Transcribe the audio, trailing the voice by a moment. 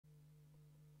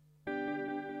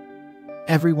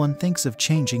Everyone thinks of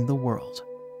changing the world,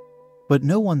 but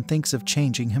no one thinks of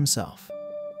changing himself.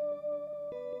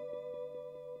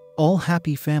 All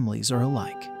happy families are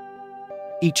alike.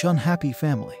 Each unhappy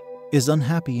family is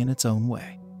unhappy in its own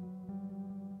way.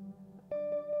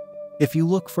 If you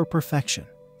look for perfection,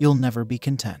 you'll never be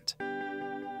content.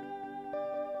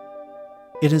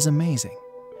 It is amazing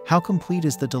how complete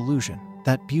is the delusion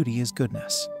that beauty is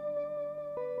goodness.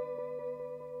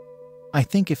 I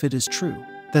think if it is true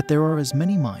that there are as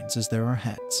many minds as there are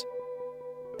heads,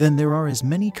 then there are as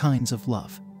many kinds of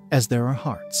love as there are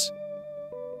hearts.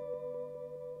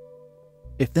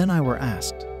 If then I were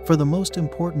asked for the most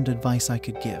important advice I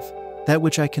could give, that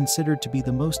which I considered to be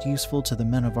the most useful to the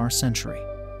men of our century,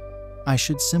 I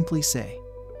should simply say,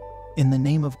 in the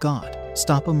name of God,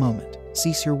 stop a moment,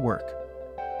 cease your work,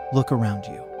 look around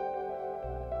you.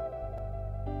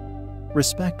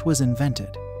 Respect was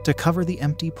invented to cover the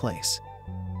empty place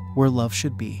where love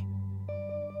should be.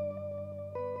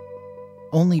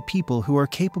 Only people who are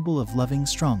capable of loving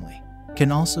strongly can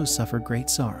also suffer great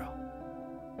sorrow.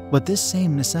 But this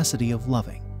same necessity of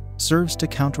loving serves to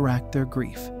counteract their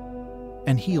grief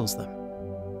and heals them.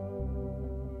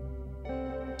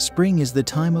 Spring is the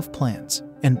time of plans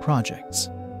and projects.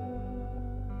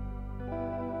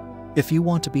 If you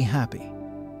want to be happy,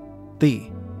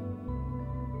 be.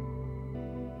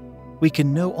 We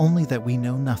can know only that we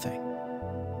know nothing,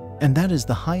 and that is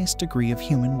the highest degree of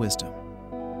human wisdom.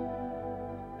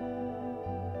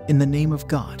 In the name of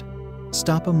God,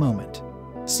 stop a moment,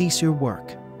 cease your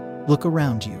work, look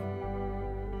around you.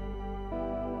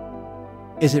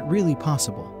 Is it really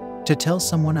possible to tell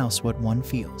someone else what one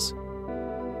feels?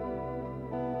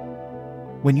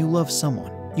 When you love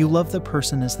someone, you love the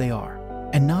person as they are,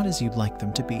 and not as you'd like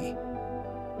them to be.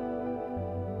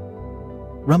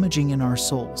 Rummaging in our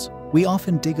souls, we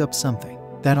often dig up something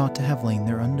that ought to have lain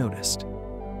there unnoticed.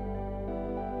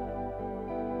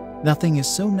 Nothing is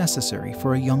so necessary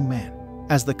for a young man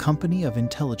as the company of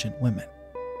intelligent women.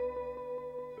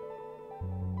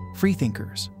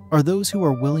 Freethinkers are those who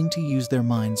are willing to use their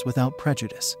minds without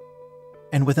prejudice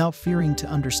and without fearing to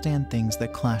understand things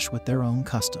that clash with their own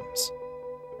customs,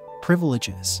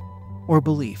 privileges, or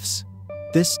beliefs.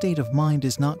 This state of mind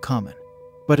is not common,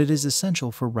 but it is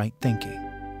essential for right thinking.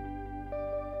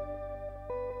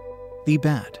 Be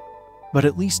bad, but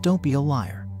at least don't be a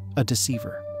liar, a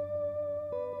deceiver.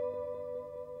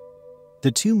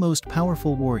 The two most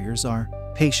powerful warriors are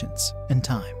patience and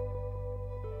time.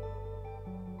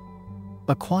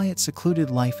 A quiet, secluded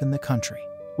life in the country,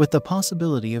 with the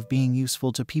possibility of being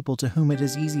useful to people to whom it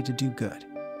is easy to do good,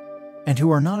 and who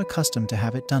are not accustomed to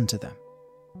have it done to them.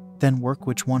 Then work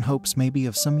which one hopes may be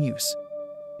of some use.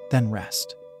 Then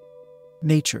rest.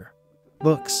 Nature,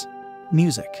 books,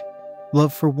 music,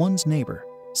 love for one's neighbor,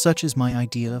 such is my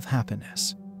idea of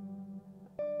happiness.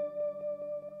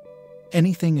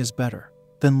 Anything is better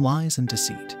than lies and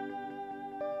deceit.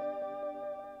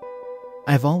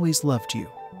 I've always loved you,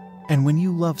 and when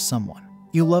you love someone,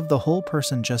 you love the whole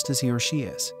person just as he or she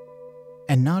is,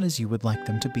 and not as you would like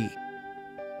them to be.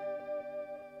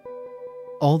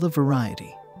 All the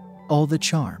variety, all the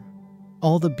charm,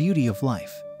 all the beauty of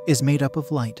life is made up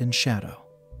of light and shadow.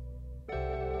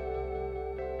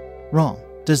 Wrong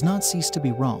does not cease to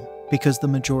be wrong because the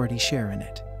majority share in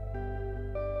it.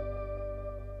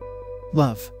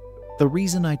 Love, the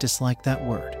reason I dislike that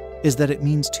word is that it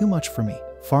means too much for me,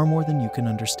 far more than you can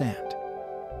understand.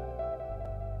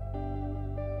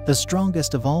 The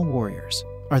strongest of all warriors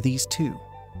are these two: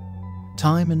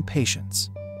 time and patience.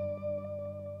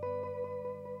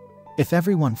 If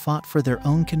everyone fought for their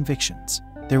own convictions,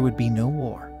 there would be no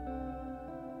war.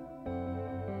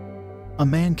 A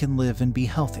man can live and be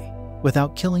healthy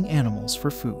without killing animals for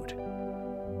food.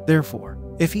 Therefore,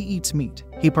 if he eats meat,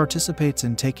 he participates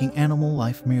in taking animal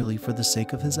life merely for the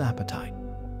sake of his appetite.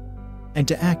 And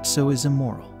to act so is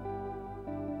immoral.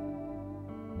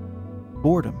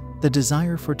 Boredom, the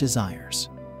desire for desires.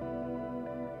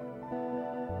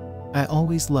 I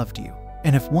always loved you,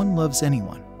 and if one loves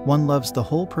anyone, one loves the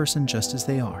whole person just as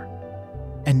they are,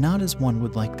 and not as one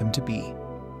would like them to be.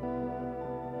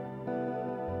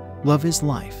 Love is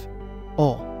life.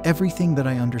 Everything that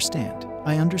I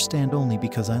understand only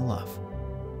because I love.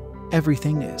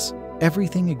 Everything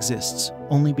exists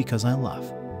only because I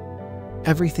love.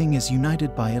 Everything is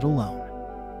united by it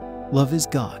alone. Love is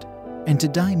God, and to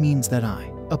die means that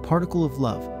I, a particle of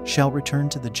love, shall return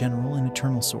to the general and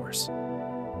eternal source.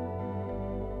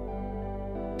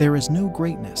 There is no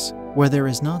greatness where there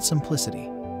is not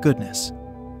simplicity, goodness,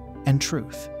 and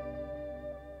truth.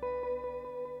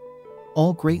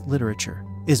 All great literature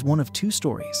is one of two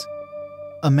stories.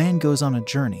 A man goes on a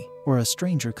journey, or a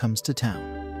stranger comes to town.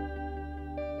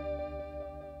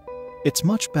 It's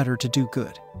much better to do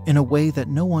good in a way that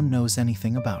no one knows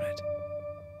anything about it.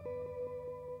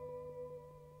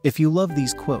 If you love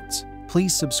these quotes,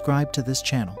 please subscribe to this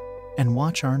channel and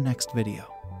watch our next video.